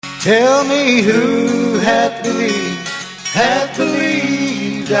Tell me who hath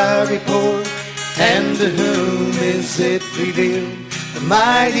believed our report, and to whom is it revealed, the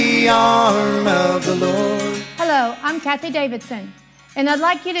mighty arm of the Lord. Hello, I'm Kathie Davidson, and I'd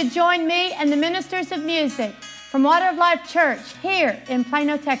like you to join me and the ministers of music from Water of Life Church here in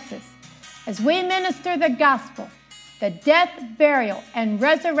Plano, Texas, as we minister the gospel, the death, burial, and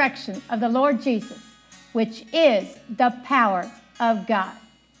resurrection of the Lord Jesus, which is the power of God.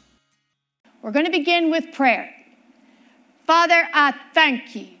 We're going to begin with prayer. Father, I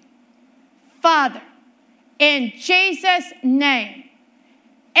thank you. Father, in Jesus' name,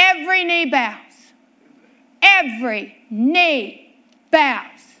 every knee bows. Every knee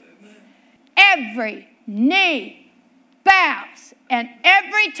bows. Every knee bows. And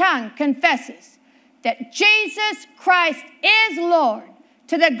every tongue confesses that Jesus Christ is Lord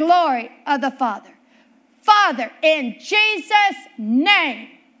to the glory of the Father. Father, in Jesus' name,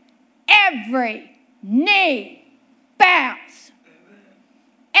 every knee bows.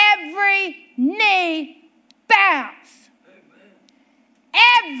 Every knee bows.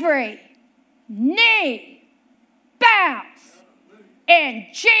 Every knee bows. In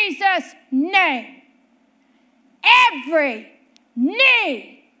Jesus' name. Every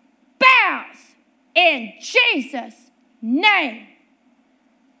knee bows. In Jesus' name.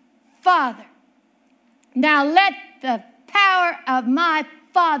 Father, now let the power of my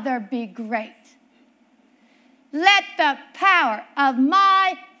Father be great. Let the power of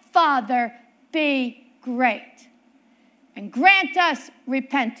my Father be great. And grant us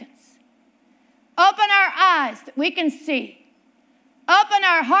repentance. Open our eyes that we can see. Open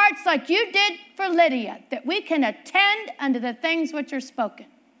our hearts like you did for Lydia, that we can attend unto the things which are spoken.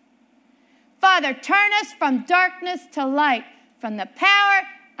 Father, turn us from darkness to light, from the power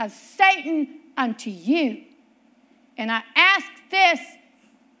of Satan unto you. And I ask this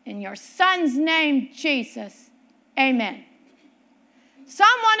in your Son's name, Jesus. Amen. Psalm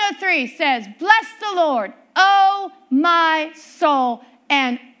 103 says, "Bless the Lord, O my soul,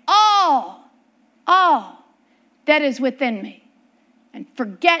 and all that is within me, and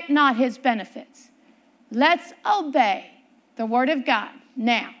forget not his benefits." Let's obey the word of God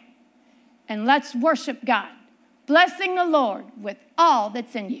now, and let's worship God, blessing the Lord with all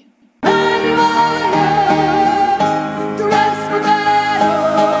that's in you.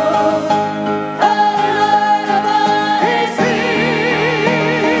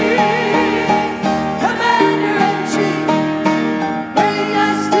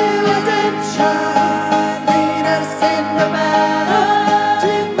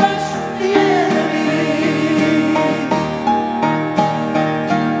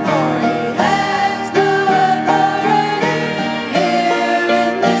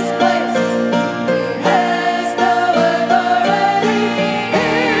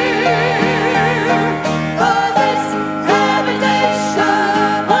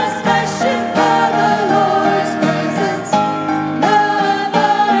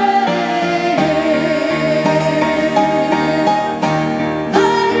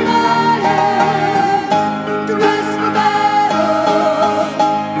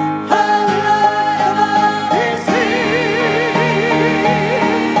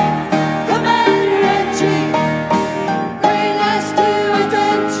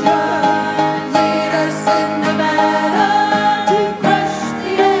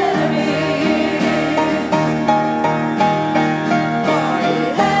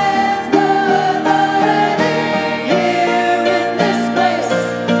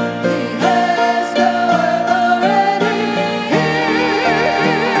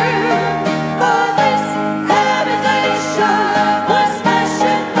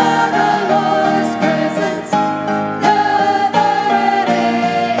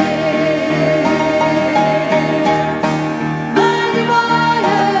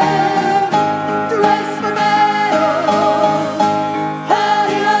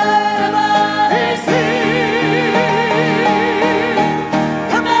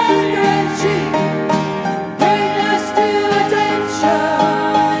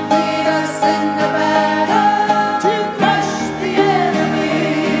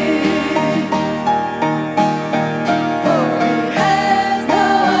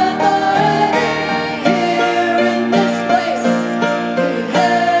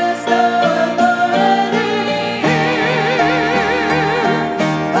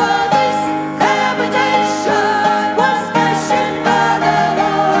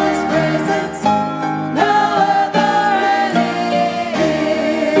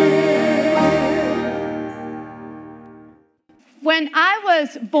 When I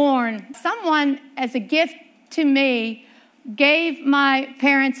was born, someone as a gift to me gave my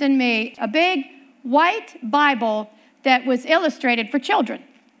parents and me a big white Bible that was illustrated for children.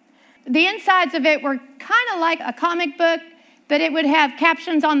 The insides of it were kind of like a comic book, but it would have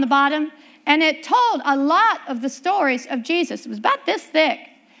captions on the bottom, and it told a lot of the stories of Jesus. It was about this thick.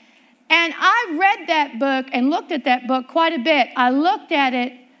 And I read that book and looked at that book quite a bit. I looked at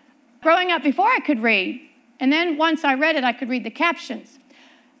it growing up before I could read, and then once I read it, I could read the captions.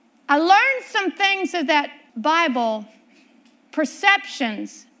 I learned some things of that Bible,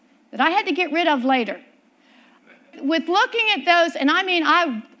 perceptions, that I had to get rid of later. With looking at those, and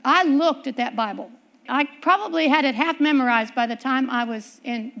I looked at that Bible. I probably had it half memorized by the time I was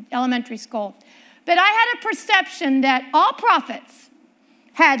in elementary school. But I had a perception that all prophets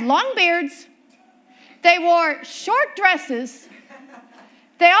had long beards, they wore short dresses,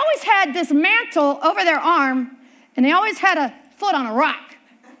 they always had this mantle over their arm, and they always had a foot on a rock.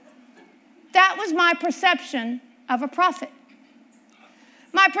 That was my perception of a prophet.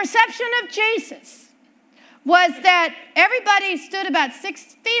 My perception of Jesus was that everybody stood about 6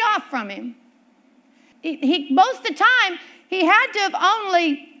 feet off from him. Most of the time, he had to have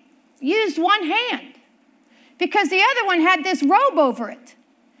only used one hand because the other one had this robe over it.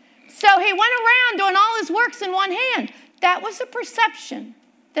 So he went around doing all his works in one hand. That was a perception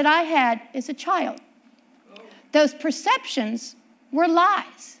that I had as a child. Those perceptions were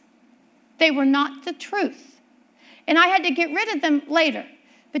lies. They were not the truth. And I had to get rid of them later.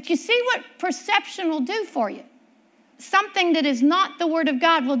 But you see what perception will do for you? Something that is not the Word of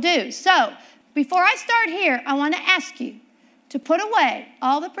God will do. So, before I start here, I want to ask you to put away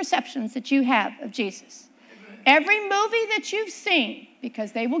all the perceptions that you have of Jesus. Every movie that you've seen,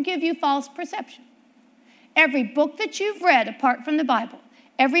 because they will give you false perception. Every book that you've read apart from the Bible.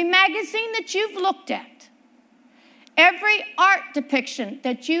 Every magazine that you've looked at. Every art depiction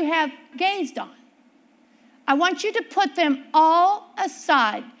that you have gazed on. I want you to put them all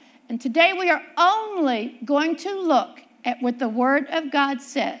aside. And today we are only going to look at what the Word of God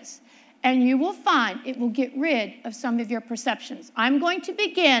says. And you will find it will get rid of some of your perceptions. I'm going to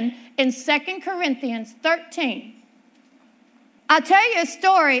begin in 2 Corinthians 13. I'll tell you a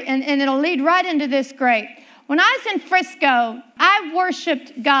story, and it'll lead right into this great. When I was in Frisco, I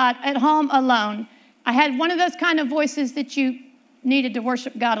worshiped God at home alone. I had one of those kind of voices that you needed to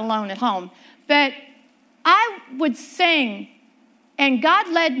worship God alone at home. But I would sing, and God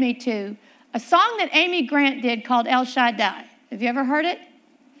led me to a song that Amy Grant did called El Shaddai. Have you ever heard it?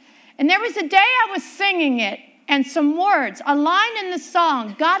 And there was a day I was singing it, and some words, a line in the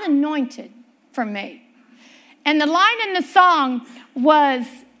song, God anointed for me. And the line in the song was,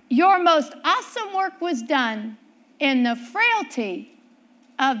 your most awesome work was done in the frailty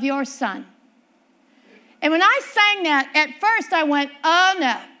of your Son. And when I sang that, at first I went, oh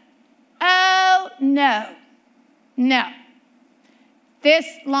no, oh no, no. This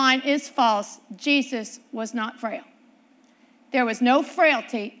line is false. Jesus was not frail. There was no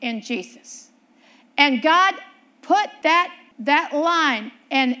frailty in Jesus. And God put that line,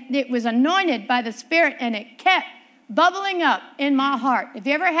 and it was anointed by the Spirit, and it kept bubbling up in my heart. Have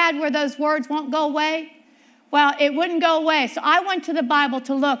you ever had where those words won't go away? Well, it wouldn't go away. So I went to the Bible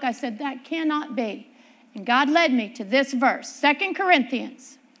to look. I said, that cannot be. And God led me to this verse, 2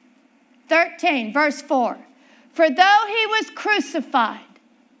 Corinthians 13, verse 4. For though he was crucified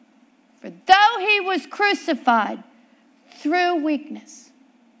through weakness.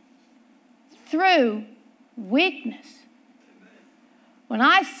 Through weakness. When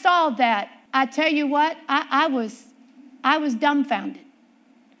I saw that, I tell you what, I was dumbfounded.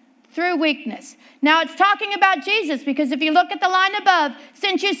 Through weakness. Now it's talking about Jesus, because if you look at the line above,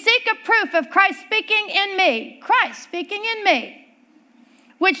 since you seek a proof of Christ speaking in me,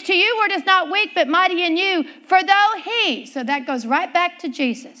 which to you word is not weak but mighty in you, for though he, so that goes right back to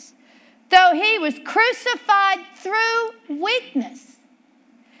Jesus, though he was crucified through weakness,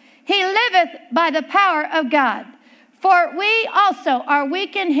 he liveth by the power of God. For we also are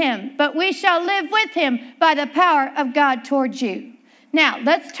weak in him, but we shall live with him by the power of God towards you. Now,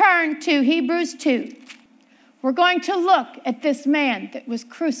 let's turn to Hebrews 2. We're going to look at this man that was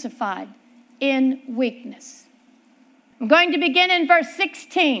crucified in weakness. I'm going to begin in verse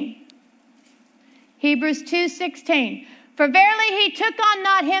 16. Hebrews 2:16. For verily he took on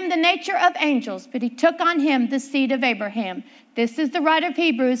not him the nature of angels, but he took on him the seed of Abraham. This is the writer of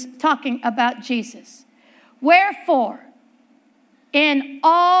Hebrews talking about Jesus. Wherefore, in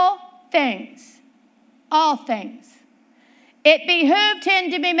all things, it behooved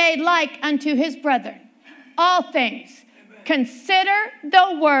him to be made like unto his brethren. All things. Amen. Consider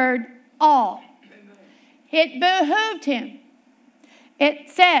the word all. Amen. It behooved him.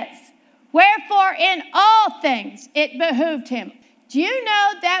 It says, Wherefore in all things it behooved him. Do you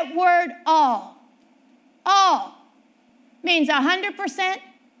know that word all? All means 100%.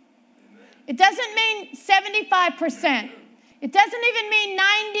 It doesn't mean 75%. It doesn't even mean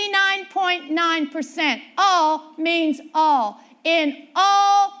 99.9%. All means all. In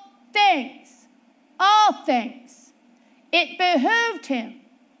all things, it behooved him.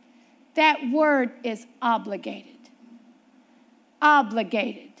 That word is obligated.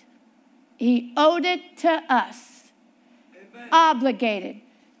 Obligated. He owed it to us. Amen. Obligated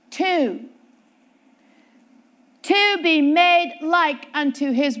to be made like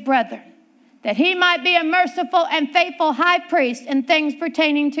unto his brethren, that he might be a merciful and faithful high priest in things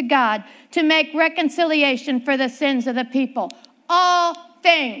pertaining to God, to make reconciliation for the sins of the people. All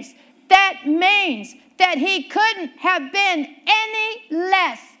things. That means that he couldn't have been any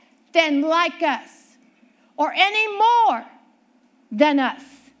less than like us, or any more than us.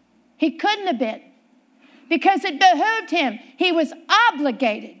 He couldn't have been, because it behooved him. He was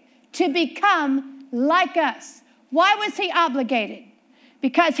obligated to become like us. Why was he obligated?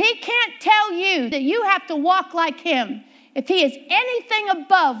 Because he can't tell you that you have to walk like him if he is anything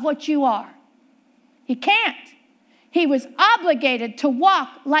above what you are. He can't. He was obligated to walk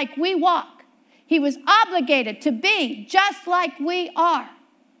like we walk. He was obligated to be just like we are.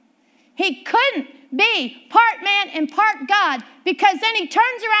 He couldn't be part man and part God, because then he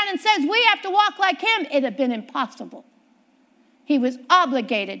turns around and says we have to walk like him. It'd have been impossible. He was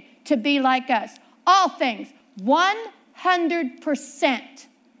obligated to be like us. All things, 100%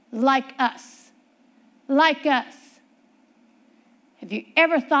 like us. Like us. Have you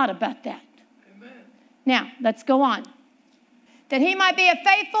ever thought about that? Amen. Now, let's go on. That he might be a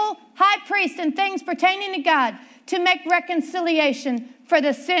faithful high priest in things pertaining to God, to make reconciliation for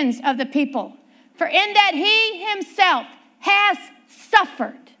the sins of the people. For in that he himself has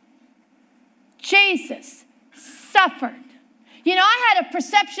suffered. Jesus suffered. You know, I had a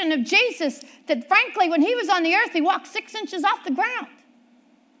perception of Jesus that, frankly, when he was on the earth, he walked 6 inches off the ground.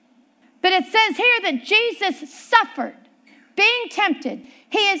 But it says here that Jesus suffered, being tempted.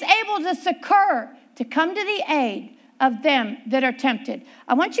 He is able to succor, to come to the aid of them that are tempted.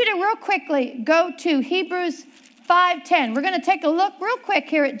 I want you to real quickly go to Hebrews 5:10. We're going to take a look real quick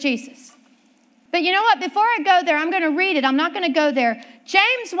here at Jesus. But you know what? Before I go there, I'm going to read it. I'm not going to go there.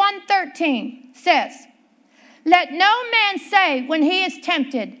 James 1:13 says, let no man say when he is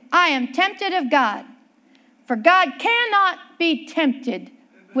tempted, I am tempted of God. For God cannot be tempted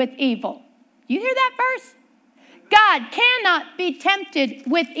with evil. You hear that verse? God cannot be tempted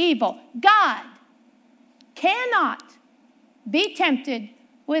with evil. God cannot be tempted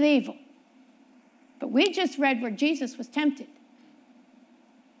with evil. But we just read where Jesus was tempted.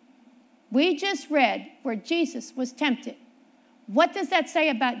 We just read where Jesus was tempted. What does that say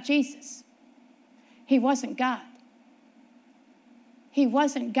about Jesus? He wasn't God. He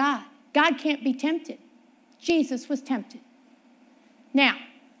wasn't God. God can't be tempted. Jesus was tempted. Now,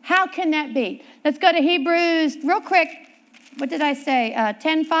 how can that be? Let's go to Hebrews real quick. What did I say?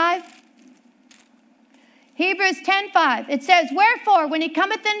 10:5? Hebrews 10:5. It says, wherefore, when he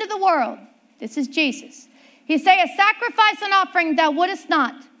cometh into the world, this is Jesus, he saith, sacrifice and offering thou wouldest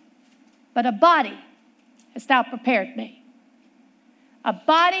not, but a body hast thou prepared me. A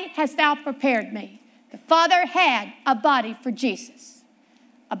body hast thou prepared me. The Father had a body for Jesus.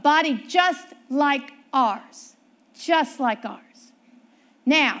 A body just like ours. Just like ours.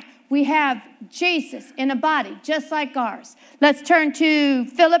 Now, we have Jesus in a body just like ours. Let's turn to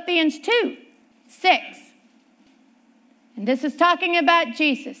Philippians 2:6. And this is talking about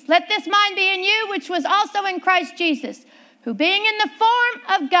Jesus. Let this mind be in you, which was also in Christ Jesus, who being in the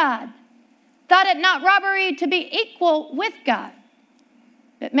form of God, thought it not robbery to be equal with God,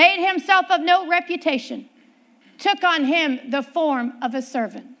 but made himself of no reputation, took on him the form of a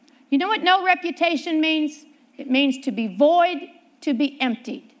servant. You know what no reputation means? It means to be void, to be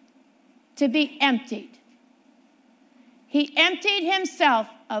emptied. To be emptied. He emptied himself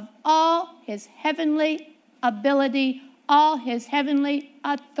of all his heavenly ability, all his heavenly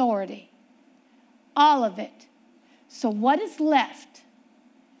authority. All of it. So what is left?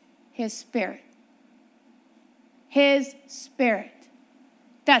 His spirit. His spirit.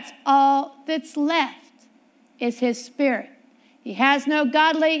 That's all that's left is his spirit. He has no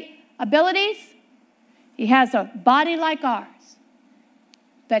godly abilities. He has a body like ours.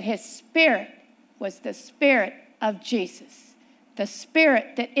 But his spirit was the spirit of Jesus. The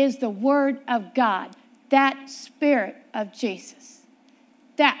spirit that is the Word of God. That spirit of Jesus.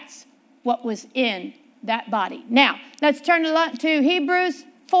 That's what was in that body. Now, let's turn to Hebrews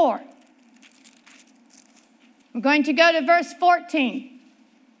 4. I'm going to go to verse 14.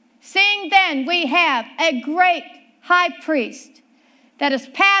 Seeing then we have a great high priest that has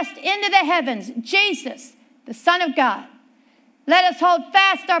passed into the heavens, Jesus, the Son of God, let us hold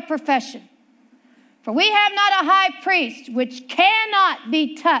fast our profession. For we have not a high priest which cannot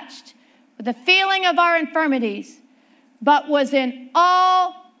be touched with the feeling of our infirmities, but was in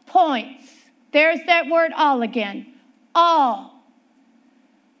all points. There's that word all again. All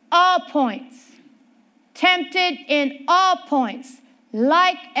points. Tempted in all points,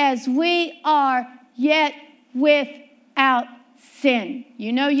 like as we are, yet without sin.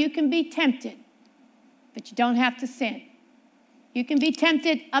 You know you can be tempted, but you don't have to sin. You can be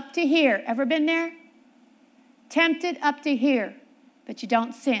tempted up to here. Ever been there? Tempted up to here, but you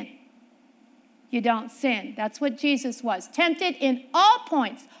don't sin. You don't sin. That's what Jesus was. Tempted in all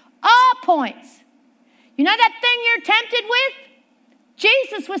points. All points. You know that thing you're tempted with?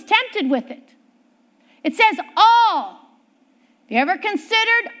 Jesus was tempted with it. It says all. Have you ever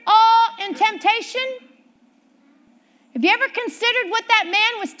considered all in temptation? Have you ever considered what that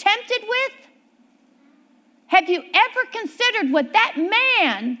man was tempted with? Have you ever considered what that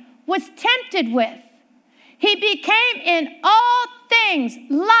man was tempted with? He became in all things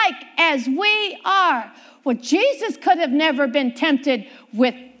like as we are. Well, Jesus could have never been tempted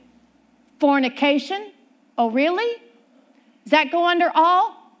with fornication. Oh, really? Does that go under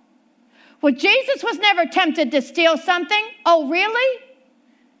all? Well, Jesus was never tempted to steal something. Oh, really?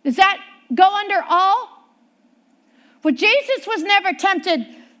 Does that go under all? Well, Jesus was never tempted,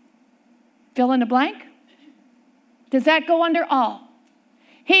 fill in the blank. Does that go under all?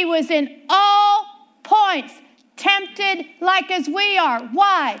 He was in all points tempted like as we are.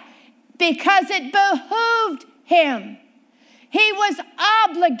 Why? Because it behooved him. He was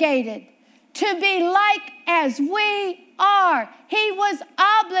obligated to be like as we are. He was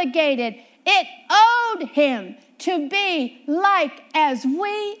obligated. It owed him to be like as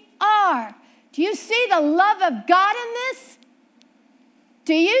we are. Do you see the love of God in this?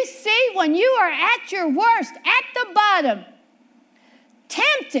 Do you see when you are at your worst, at the bottom,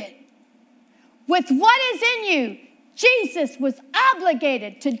 tempted with what is in you, Jesus was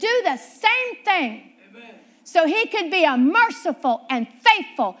obligated to do the same thing. Amen. So he could be a merciful and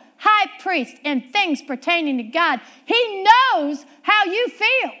faithful high priest in things pertaining to God. He knows how you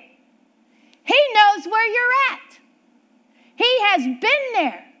feel. He knows where you're at. He has been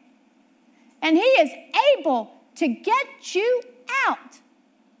there. And he is able to get you out.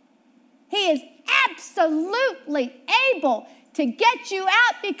 He is absolutely able to get you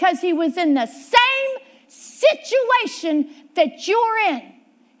out because he was in the same situation that you're in.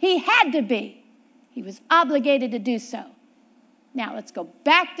 He had to be. He was obligated to do so. Now let's go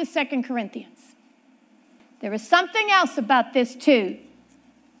back to 2 Corinthians. There is something else about this too.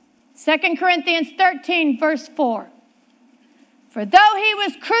 2 Corinthians 13, verse 4. For though he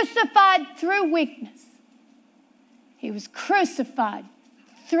was crucified through weakness, he was crucified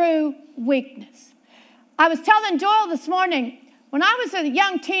through weakness. I was telling Doyle this morning, when I was a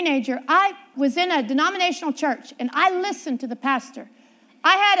young teenager, I was in a denominational church and I listened to the pastor.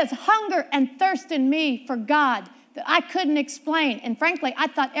 I had a hunger and thirst in me for God that I couldn't explain. And frankly, I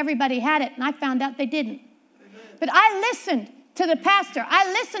thought everybody had it and I found out they didn't. But I listened to the pastor. I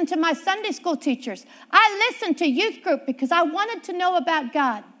listened to my Sunday school teachers. I listened to youth group because I wanted to know about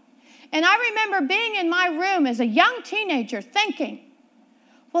God. And I remember being in my room as a young teenager thinking,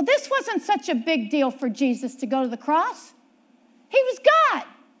 well, this wasn't such a big deal for Jesus to go to the cross. He was God.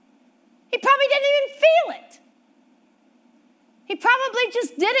 He probably didn't even feel it. He probably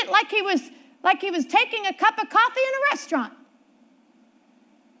just did it like he was taking a cup of coffee in a restaurant.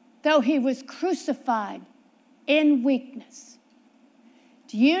 Though he was crucified in weakness.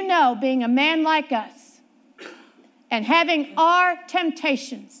 Do you know, being a man like us and having our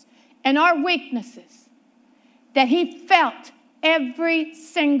temptations and our weaknesses, that he felt every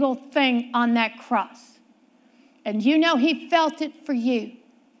single thing on that cross? And you know he felt it for you.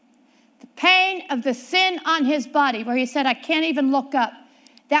 The pain of the sin on his body, where he said, I can't even look up.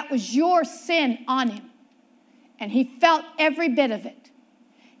 That was your sin on him. And he felt every bit of it.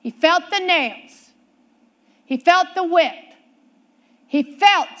 He felt the nails. He felt the whip. He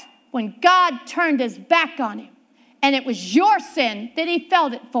felt when God turned his back on him. And it was your sin that he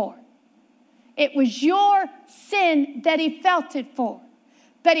felt it for. It was your sin that he felt it for.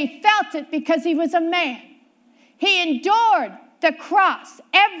 But he felt it because he was a man. He endured the cross,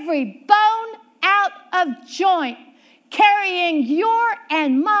 every bone out of joint, carrying your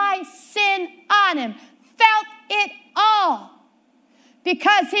and my sin on him. Felt it all.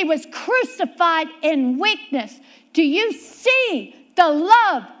 Because he was crucified in weakness. Do you see the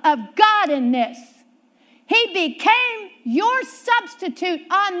love of God in this? He became your substitute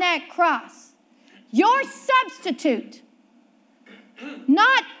on that cross. Your substitute.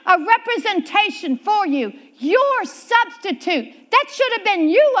 Not a representation for you. Your substitute. That should have been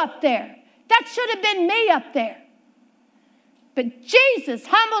you up there. That should have been me up there. But Jesus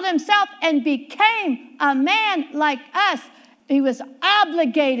humbled himself and became a man like us. He was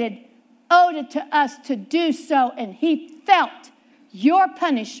obligated, owed it to us to do so, and he felt your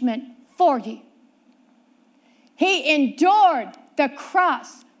punishment for you. He endured the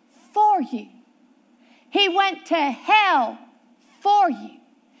cross for you. He went to hell for you.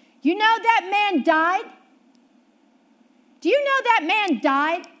 You know that man died? Do you know that man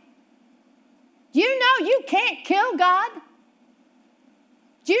died? Do you know you can't kill God?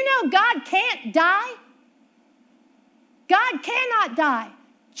 Do you know God can't die? God cannot die.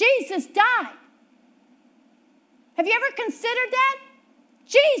 Jesus died. Have you ever considered that?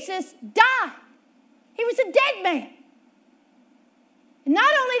 Jesus died. He was a dead man. And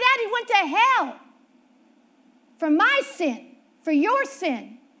not only that, he went to hell for my sin, for your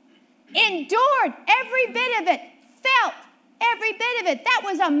sin. Endured every bit of it. Felt every bit of it. That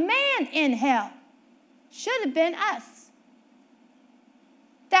was a man in hell. Should have been us.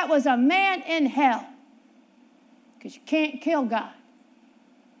 That was a man in hell. Because you can't kill God.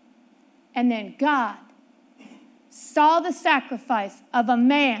 And then God saw the sacrifice of a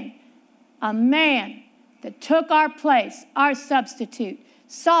man that took our place, our substitute,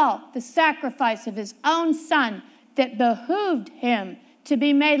 saw the sacrifice of his own son that behooved him to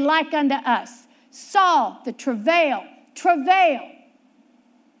be made like unto us, saw the travail.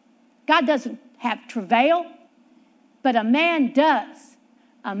 God doesn't have travail, but a man does.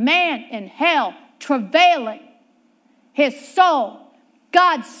 A man in hell travailing his soul.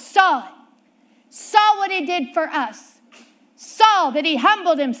 God saw it. Saw what he did for us. Saw that he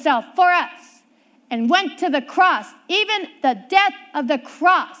humbled himself for us and went to the cross. Even the death of the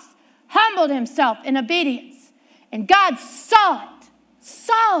cross, humbled himself in obedience. And God saw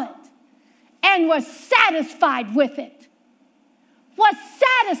it, and was satisfied with it. Was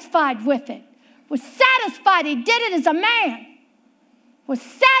satisfied with it. Was satisfied he did it as a man. Was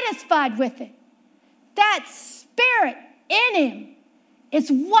satisfied with it. That spirit in him is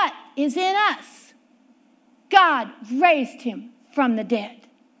what is in us. God raised him from the dead.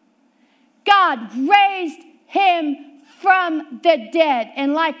 God raised him from the dead.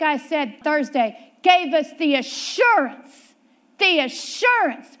 And like I said Thursday, gave us the assurance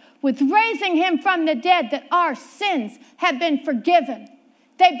with raising him from the dead that our sins have been forgiven.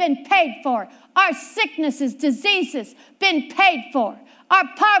 They've been paid for. Our sicknesses, diseases, been paid for. Our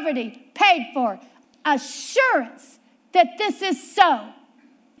poverty, paid for. Assurance that this is so.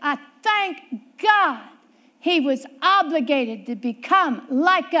 I thank God he was obligated to become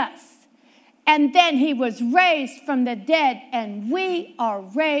like us. And then he was raised from the dead, and we are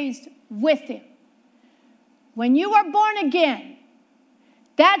raised with him. When you are born again,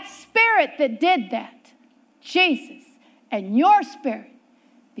 that spirit that did that, Jesus, and your spirit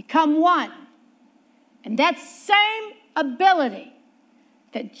become one. And that same ability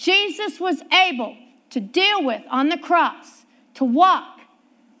that Jesus was able to deal with on the cross, to walk,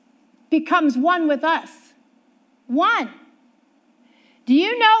 becomes one with us. One. Do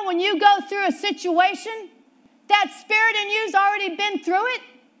you know when you go through a situation, that spirit in you's already been through it?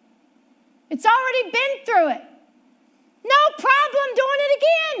 It's already been through it. No problem doing it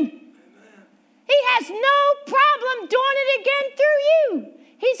again. Amen. He has no problem doing it again through you.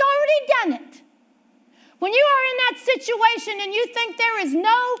 He's already done it. When you are in that situation and you think there is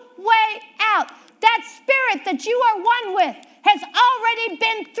no way out, that spirit that you are one with has already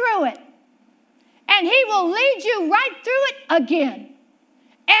been through it. And he will lead you right through it again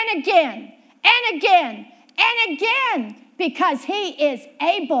and again and again and again, because he is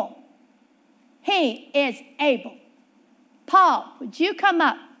able. He is able. Paul, would you come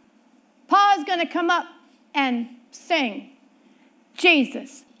up? Paul is going to come up and sing.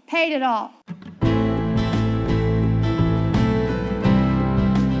 Jesus paid it all.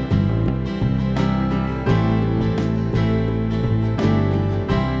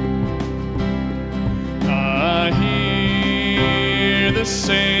 I hear the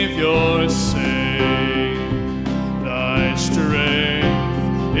Savior say, thy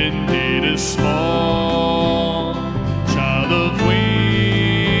strength indeed is small. Child of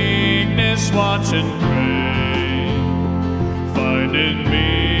weakness, watch and pray. Find in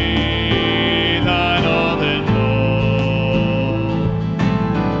me thine all in all.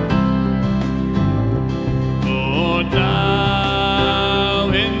 For now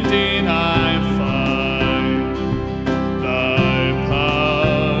indeed I find thy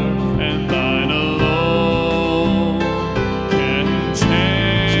power and thine alone.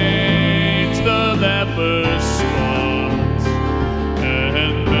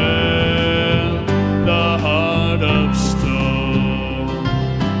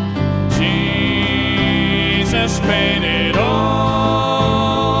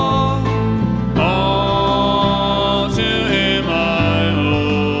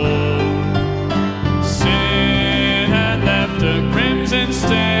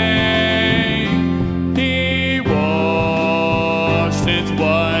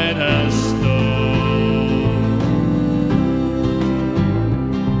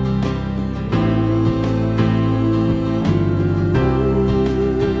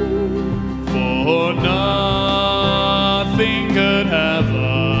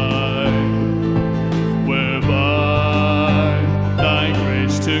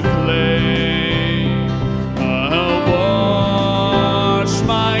 to clay. I'll wash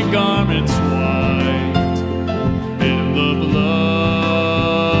my garments white in the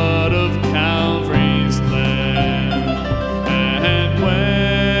blood of Calvary's Lamb. And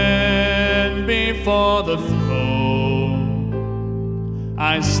when before the throne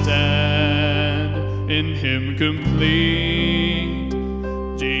I stand in Him complete,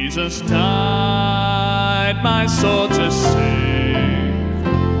 Jesus died my soul to save.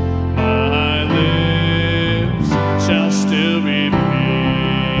 My lips shall still repeat,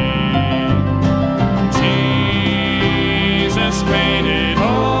 Jesus paid it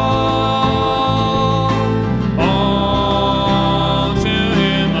all to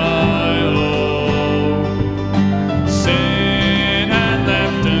Him I owe. Sin had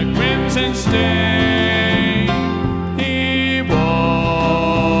left a crimson stain, He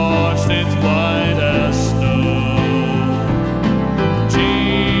washed it white as snow.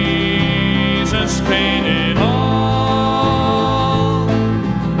 Jesus paid it all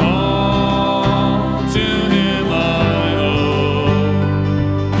to Him I owe.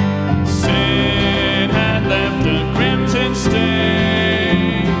 Sin had left a crimson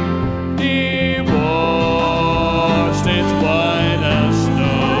stain, He washed it white as snow.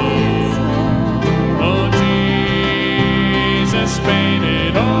 Oh, Jesus paid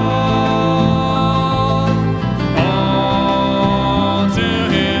it all to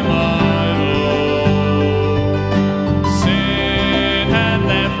Him I owe. Sin had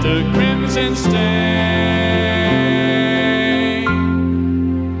left a crimson stain,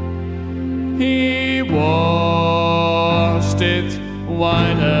 He washed it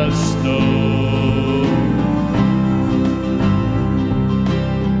white as snow.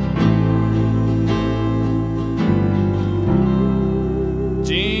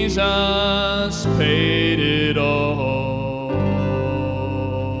 Jesus paid it all.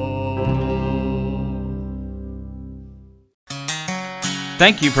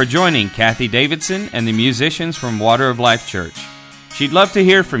 Thank you for joining Kathie Davidson and the musicians from Water of Life Church. She'd love to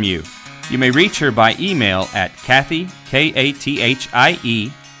hear from you. You may reach her by email at Kathie,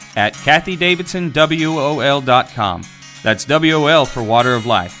 Kathie, at KathieDavidsonWOL.com. That's WOL for Water of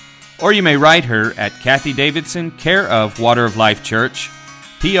Life. Or you may write her at Kathie Davidson, care of Water of Life Church,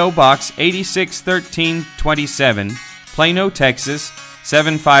 P.O. Box 861327, Plano, Texas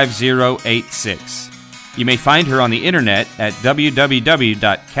 75086. You may find her on the internet at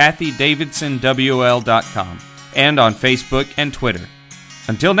www.KathieDavidsonWOL.com and on Facebook and Twitter.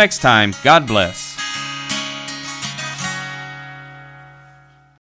 Until next time, God bless.